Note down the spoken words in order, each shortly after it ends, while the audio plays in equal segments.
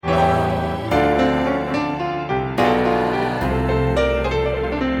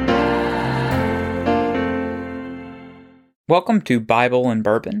Welcome to Bible and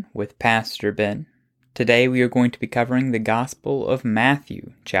Bourbon with Pastor Ben. Today we are going to be covering the Gospel of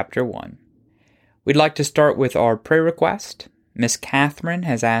Matthew, chapter 1. We'd like to start with our prayer request. Miss Catherine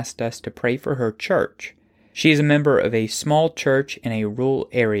has asked us to pray for her church. She is a member of a small church in a rural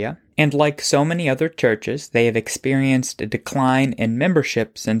area, and like so many other churches, they have experienced a decline in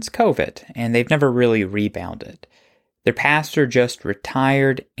membership since COVID, and they've never really rebounded. Their pastor just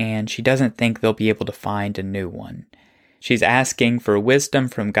retired, and she doesn't think they'll be able to find a new one. She's asking for wisdom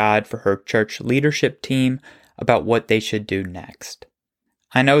from God for her church leadership team about what they should do next.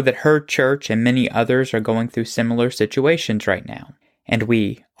 I know that her church and many others are going through similar situations right now, and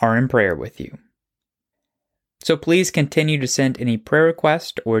we are in prayer with you. So please continue to send any prayer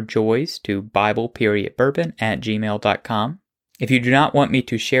requests or joys to Bible.Bourbon@gmail.com. If you do not want me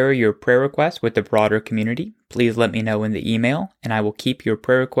to share your prayer request with the broader community, please let me know in the email, and I will keep your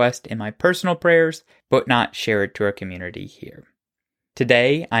prayer request in my personal prayers, but not share it to our community here.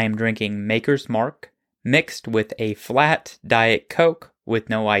 Today, I am drinking Maker's Mark, mixed with a flat Diet Coke with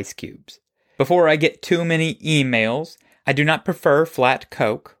no ice cubes. Before I get too many emails, I do not prefer flat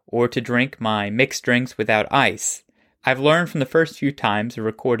Coke or to drink my mixed drinks without ice. I've learned from the first few times of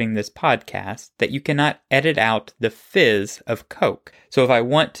recording this podcast that you cannot edit out the fizz of Coke. So if I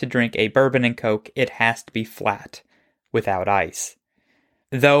want to drink a bourbon and Coke, it has to be flat, without ice.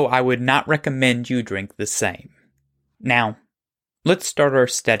 Though I would not recommend you drink the same. Now, let's start our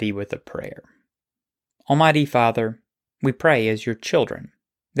study with a prayer. Almighty Father, we pray as your children,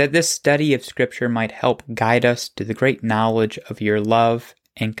 that this study of Scripture might help guide us to the great knowledge of your love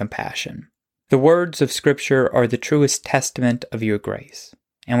and compassion. The words of Scripture are the truest testament of your grace,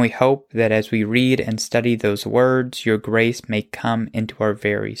 and we hope that as we read and study those words, your grace may come into our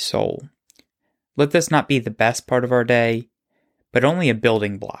very soul. Let this not be the best part of our day, but only a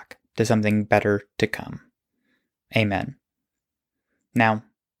building block to something better to come. Amen. Now,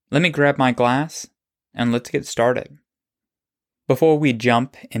 let me grab my glass, and let's get started. Before we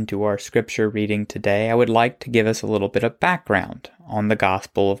jump into our Scripture reading today, I would like to give us a little bit of background on the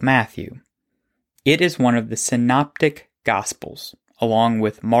Gospel of Matthew. It is one of the synoptic Gospels, along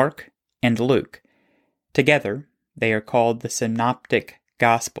with Mark and Luke. Together, they are called the Synoptic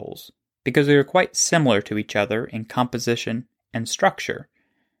Gospels because they are quite similar to each other in composition and structure.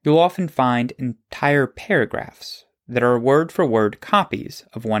 You'll often find entire paragraphs that are word-for-word copies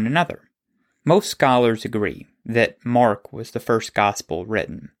of one another. Most scholars agree that Mark was the first Gospel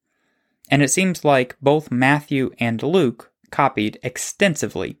written, and it seems like both Matthew and Luke copied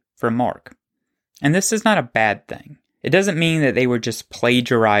extensively from Mark. And this is not a bad thing. It doesn't mean that they were just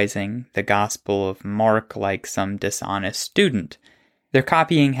plagiarizing the Gospel of Mark like some dishonest student. Their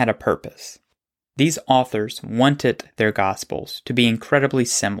copying had a purpose. These authors wanted their Gospels to be incredibly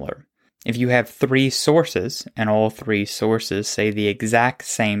similar. If you have three sources, and all three sources say the exact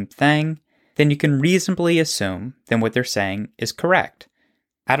same thing, then you can reasonably assume that what they're saying is correct.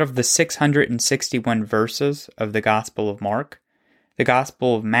 Out of the 661 verses of the Gospel of Mark, the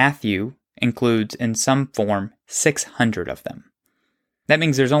Gospel of Matthew includes in some form 600 of them. That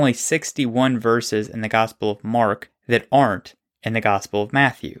means there's only 61 verses in the Gospel of Mark that aren't in the Gospel of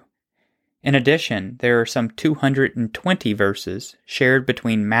Matthew. In addition, there are some 220 verses shared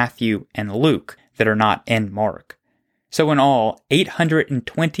between Matthew and Luke that are not in Mark. So in all,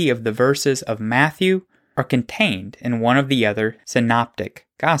 820 of the verses of Matthew are contained in one of the other synoptic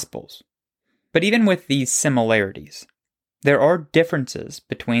Gospels. But even with these similarities, there are differences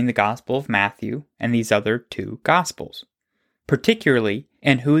between the Gospel of Matthew and these other two Gospels, particularly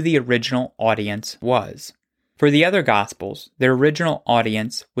in who the original audience was. For the other Gospels, their original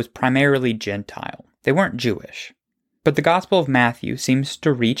audience was primarily Gentile. They weren't Jewish. But the Gospel of Matthew seems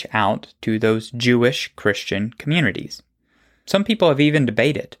to reach out to those Jewish Christian communities. Some people have even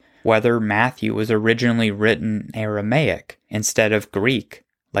debated whether Matthew was originally written in Aramaic instead of Greek,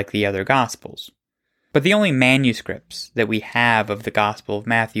 like the other Gospels. But the only manuscripts that we have of the Gospel of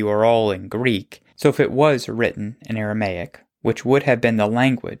Matthew are all in Greek, so if it was written in Aramaic, which would have been the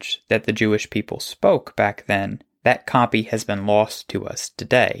language that the Jewish people spoke back then, that copy has been lost to us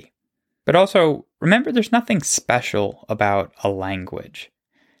today. But also, remember there's nothing special about a language.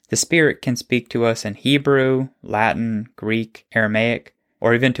 The Spirit can speak to us in Hebrew, Latin, Greek, Aramaic,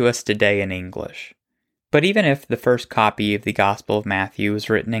 or even to us today in English. But even if the first copy of the Gospel of Matthew is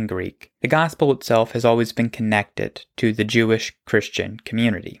written in Greek, the Gospel itself has always been connected to the Jewish Christian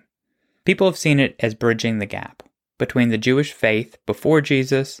community. People have seen it as bridging the gap between the Jewish faith before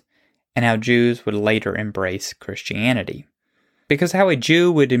Jesus and how Jews would later embrace Christianity. Because how a Jew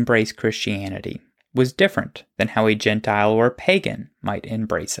would embrace Christianity was different than how a Gentile or pagan might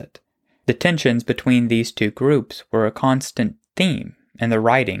embrace it. The The tensions between these two groups were a constant theme in the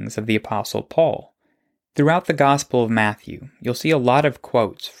writings of the Apostle Paul. Throughout the Gospel of Matthew, you'll see a lot of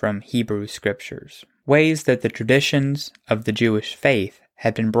quotes from Hebrew scriptures, ways that the traditions of the Jewish faith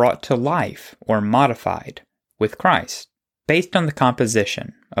had been brought to life or modified with Christ. Based on the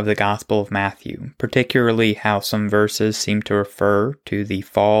composition of the Gospel of Matthew, particularly how some verses seem to refer to the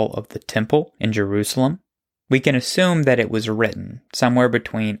fall of the temple in Jerusalem, we can assume that it was written somewhere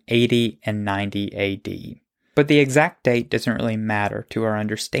between 80 and 90 AD. But the exact date doesn't really matter to our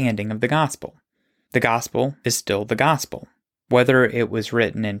understanding of the Gospel. The Gospel is still the Gospel, whether it was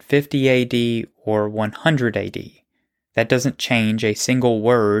written in 50 AD or 100 AD. That doesn't change a single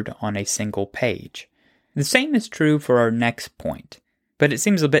word on a single page. The same is true for our next point, but it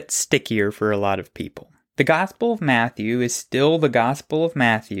seems a bit stickier for a lot of people. The Gospel of Matthew is still the Gospel of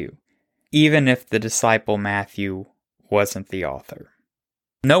Matthew, even if the disciple Matthew wasn't the author.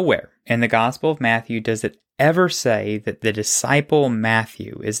 Nowhere in the Gospel of Matthew does it ever say that the disciple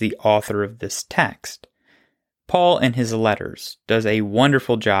Matthew is the author of this text. Paul in his letters does a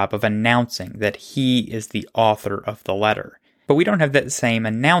wonderful job of announcing that he is the author of the letter, but we don't have that same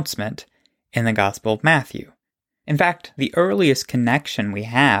announcement in the Gospel of Matthew. In fact, the earliest connection we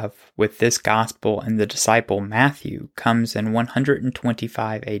have with this Gospel and the disciple Matthew comes in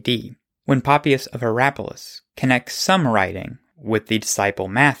 125 AD, when Papias of Hierapolis connects some writing with the disciple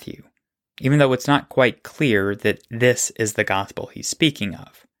Matthew, even though it's not quite clear that this is the Gospel he's speaking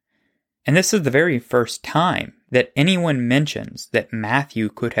of. And this is the very first time that anyone mentions that Matthew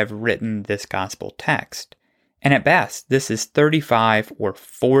could have written this Gospel text. And at best, this is 35 or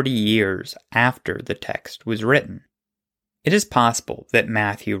 40 years after the text was written. It is possible that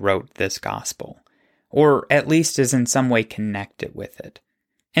Matthew wrote this Gospel, or at least is in some way connected with it.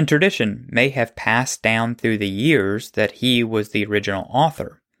 And tradition may have passed down through the years that he was the original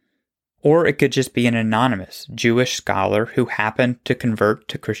author. Or it could just be an anonymous Jewish scholar who happened to convert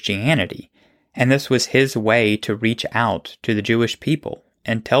to Christianity, and this was his way to reach out to the Jewish people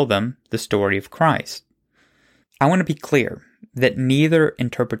and tell them the story of Christ. I want to be clear that neither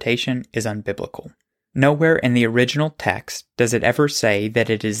interpretation is unbiblical. Nowhere in the original text does it ever say that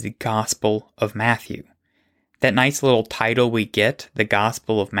it is the Gospel of Matthew. That nice little title we get, the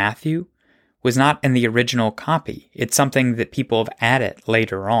Gospel of Matthew, was not in the original copy. It's something that people have added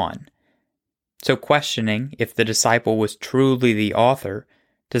later on. So questioning if the disciple was truly the author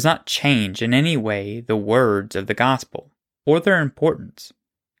does not change in any way the words of the Gospel or their importance.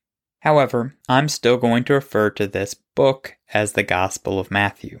 However, I'm still going to refer to this book as the Gospel of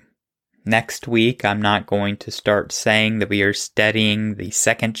Matthew. Next week, I'm not going to start saying that we are studying the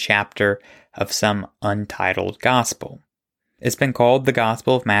second chapter of some untitled Gospel. It's been called the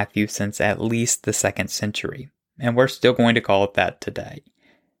Gospel of Matthew since at least the 2nd century, and we're still going to call it that today.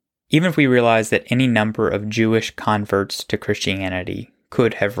 Even if we realize that any number of Jewish converts to Christianity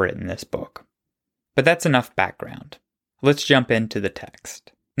could have written this book. But that's enough background. Let's jump into the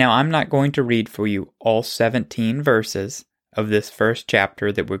text. Now, I'm not going to read for you all 17 verses of this first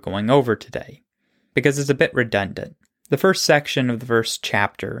chapter that we're going over today, because it's a bit redundant. The first section of the first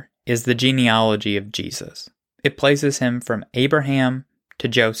chapter is the genealogy of Jesus. It places him from Abraham to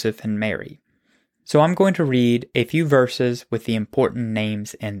Joseph and Mary. So I'm going to read a few verses with the important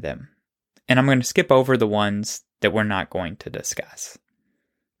names in them, and I'm going to skip over the ones that we're not going to discuss.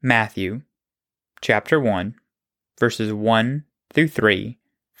 Matthew, chapter 1, verses 1 through 3,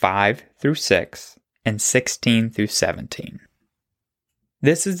 5 through 6, and 16 through 17.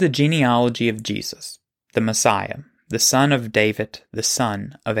 This is the genealogy of Jesus, the Messiah, the son of David, the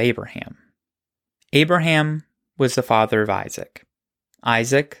son of Abraham. Abraham was the father of Isaac,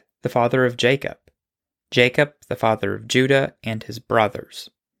 Isaac the father of Jacob, Jacob the father of Judah and his brothers,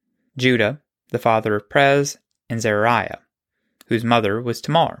 Judah the father of Perez and Zeriah, whose mother was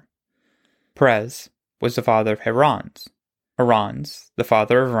Tamar. Perez was the father of Heroz, Heroz the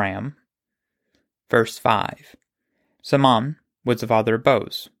father of Ram. Verse 5. Salmon was the father of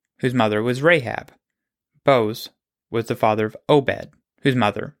Boaz, whose mother was Rahab. Boaz was the father of Obed, whose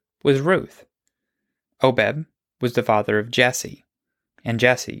mother was Ruth. Obed was the father of Jesse, and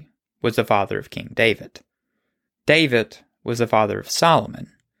Jesse was the father of King David. David was the father of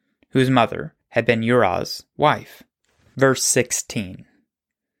Solomon, whose mother had been Uriah's wife. Verse 16.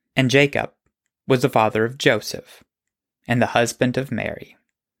 And Jacob was the father of Joseph, and the husband of Mary.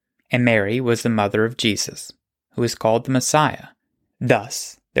 And Mary was the mother of Jesus, who is called the Messiah.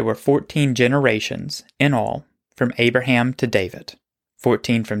 Thus, there were 14 generations in all from Abraham to David,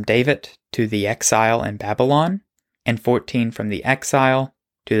 14 from David to the exile in Babylon, and 14 from the exile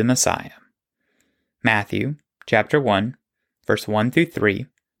to the Messiah. Matthew, chapter 1, verse 1 through 3,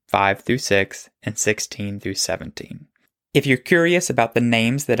 5 through 6, and 16 through 17. If you're curious about the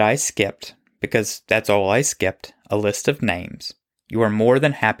names that I skipped, because that's all I skipped, a list of names, you are more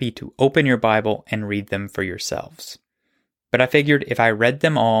than happy to open your Bible and read them for yourselves. But I figured if I read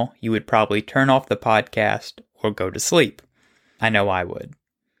them all, you would probably turn off the podcast or go to sleep. I know I would.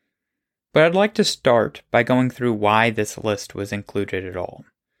 But I'd like to start by going through why this list was included at all.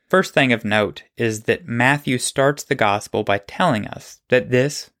 First thing of note is that Matthew starts the gospel by telling us that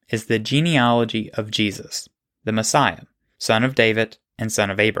this is the genealogy of Jesus, the Messiah, son of David and son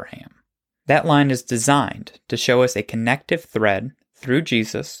of Abraham. That line is designed to show us a connective thread through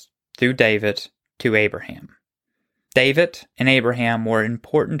Jesus, through David, to Abraham. David and Abraham were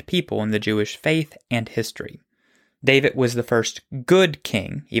important people in the Jewish faith and history. David was the first good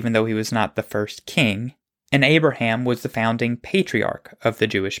king, even though he was not the first king, and Abraham was the founding patriarch of the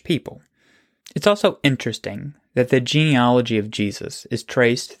Jewish people. It's also interesting that the genealogy of Jesus is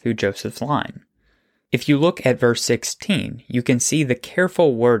traced through Joseph's line. If you look at verse 16, you can see the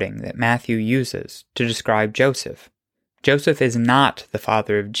careful wording that Matthew uses to describe Joseph. Joseph is not the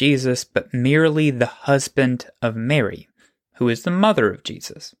father of Jesus, but merely the husband of Mary, who is the mother of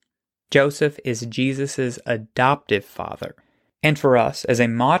Jesus. Joseph is Jesus' adoptive father, and for us, as a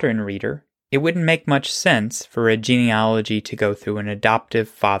modern reader, it wouldn't make much sense for a genealogy to go through an adoptive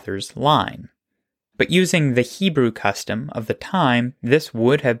father's line. But using the Hebrew custom of the time, this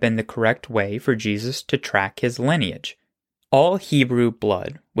would have been the correct way for Jesus to track his lineage. All Hebrew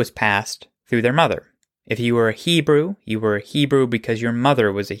blood was passed through their mother. If you were a Hebrew, you were a Hebrew because your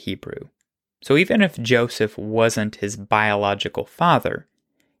mother was a Hebrew. So even if Joseph wasn't his biological father,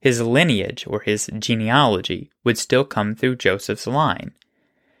 his lineage or his genealogy would still come through Joseph's line.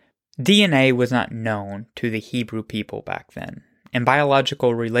 DNA was not known to the Hebrew people back then, and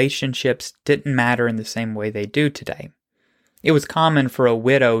biological relationships didn't matter in the same way they do today. It was common for a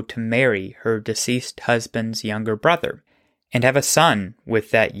widow to marry her deceased husband's younger brother and have a son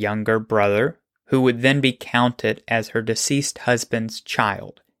with that younger brother who would then be counted as her deceased husband's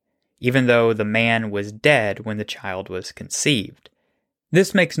child, even though the man was dead when the child was conceived.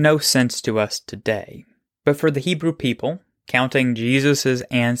 This makes no sense to us today, but for the Hebrew people, counting Jesus'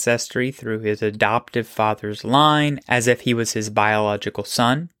 ancestry through his adoptive father's line as if he was his biological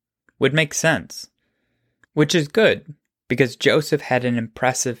son would make sense. Which is good, because Joseph had an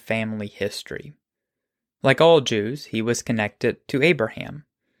impressive family history. Like all Jews, he was connected to Abraham.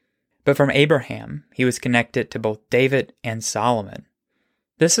 But from Abraham, he was connected to both David and Solomon.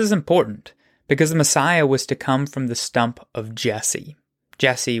 This is important, because the Messiah was to come from the stump of Jesse.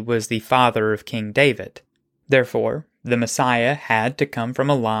 Jesse was the father of King David. Therefore, the Messiah had to come from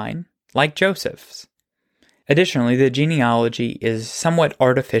a line like Joseph's. Additionally, the genealogy is somewhat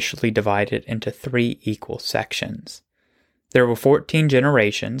artificially divided into 3 equal sections. There were 14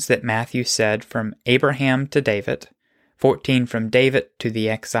 generations that Matthew said from Abraham to David, 14 from David to the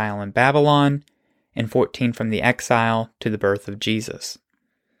exile in Babylon, and 14 from the exile to the birth of Jesus.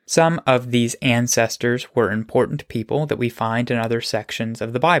 Some of these ancestors were important people that we find in other sections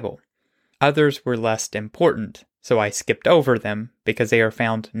of the Bible. Others were less important, so I skipped over them because they are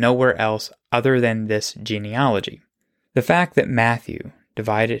found nowhere else other than this genealogy. The fact that Matthew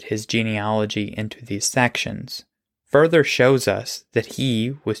divided his genealogy into these sections further shows us that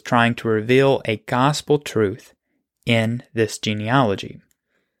he was trying to reveal a gospel truth in this genealogy.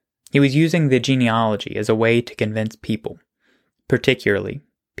 He was using the genealogy as a way to convince people, particularly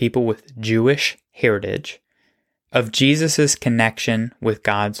people with Jewish heritage, of Jesus' connection with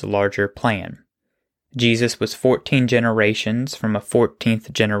God's larger plan. Jesus was 14 generations from a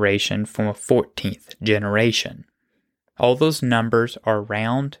 14th generation from a 14th generation. All those numbers are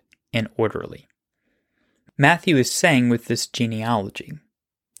round and orderly. Matthew is saying with this genealogy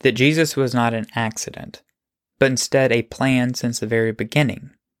that Jesus was not an accident, but instead a plan since the very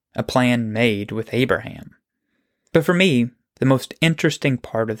beginning, a plan made with Abraham. But for me, the most interesting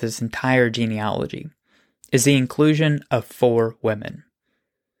part of this entire genealogy is the inclusion of 4 women.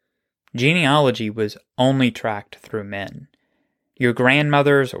 Genealogy was only tracked through men. Your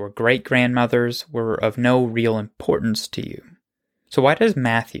grandmothers or great-grandmothers were of no real importance to you. So why does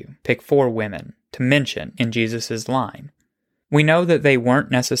Matthew pick 4 women to mention in Jesus' line? We know that they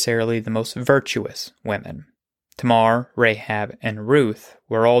weren't necessarily the most virtuous women. Tamar, Rahab, and Ruth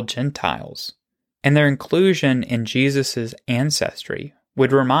were all Gentiles, and their inclusion in Jesus' ancestry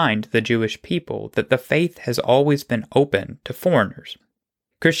would remind the Jewish people that the faith has always been open to foreigners.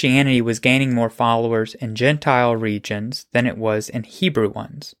 Christianity was gaining more followers in Gentile regions than it was in Hebrew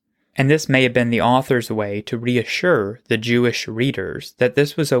ones, and this may have been the author's way to reassure the Jewish readers that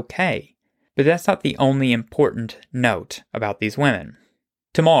this was okay. But that's not the only important note about these women.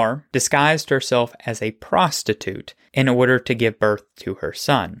 Tamar disguised herself as a prostitute in order to give birth to her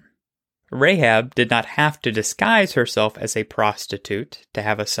son. Rahab did not have to disguise herself as a prostitute to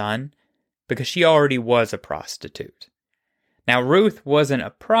have a son, because she already was a prostitute. Now, Ruth wasn't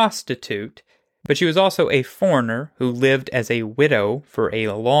a prostitute, but she was also a foreigner who lived as a widow for a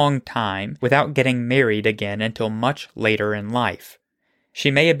long time without getting married again until much later in life. She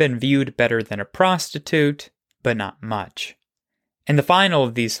may have been viewed better than a prostitute, but not much. And the final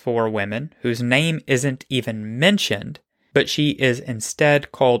of these 4 women, whose name isn't even mentioned, but she is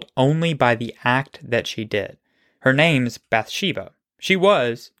instead called only by the act that she did. Her name's Bathsheba. She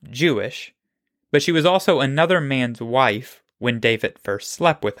was Jewish, but she was also another man's wife when David first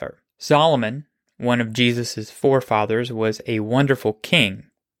slept with her. Solomon, one of Jesus' forefathers, was a wonderful king,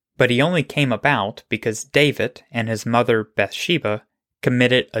 but he only came about because David and his mother Bathsheba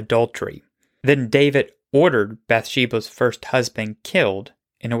committed adultery. Then David ordered Bathsheba's first husband killed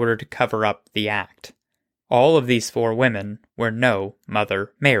in order to cover up the act. All of these 4 women were no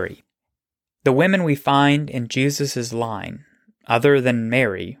Mother Mary. The women we find in Jesus' line, other than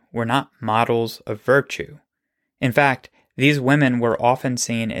Mary, were not models of virtue. In fact, these women were often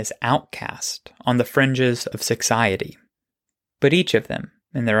seen as outcast on the fringes of society. But each of them,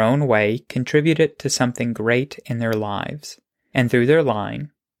 in their own way, contributed to something great in their lives, and through their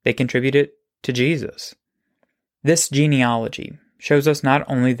line, they contributed to Jesus. This genealogy shows us not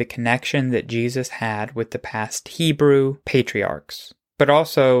only the connection that Jesus had with the past Hebrew patriarchs, but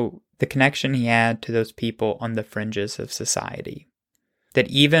also the connection he had to those people on the fringes of society. That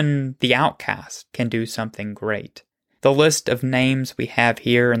even the outcast can do something great. The list of names we have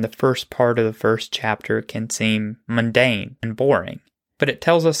here in the first part of the first chapter can seem mundane and boring, but it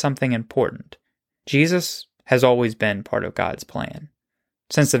tells us something important. Jesus has always been part of God's plan.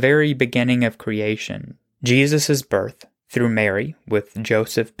 Since the very beginning of creation, Jesus' birth through Mary, with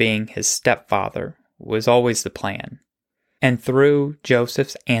Joseph being his stepfather, was always the plan. And through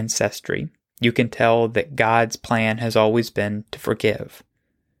Joseph's ancestry, you can tell that God's plan has always been to forgive,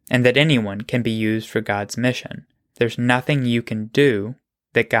 and that anyone can be used for God's mission. There's nothing you can do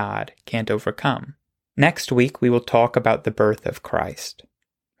that God can't overcome. Next week, we will talk about the birth of Christ,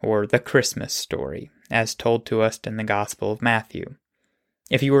 or the Christmas story, as told to us in the Gospel of Matthew.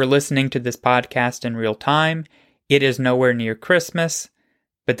 If you are listening to this podcast in real time, it is nowhere near Christmas,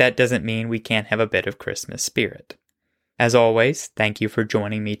 but that doesn't mean we can't have a bit of Christmas spirit. As always, thank you for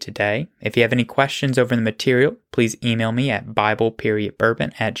joining me today. If you have any questions over the material, please email me at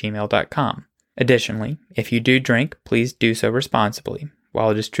bible.bourbon@gmail.com. Additionally, if you do drink, please do so responsibly.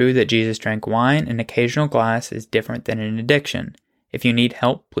 While it is true that Jesus drank wine, an occasional glass is different than an addiction. If you need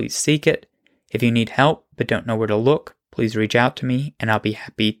help, please seek it. If you need help but don't know where to look, please reach out to me and I'll be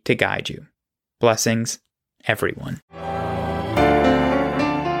happy to guide you. Blessings, everyone.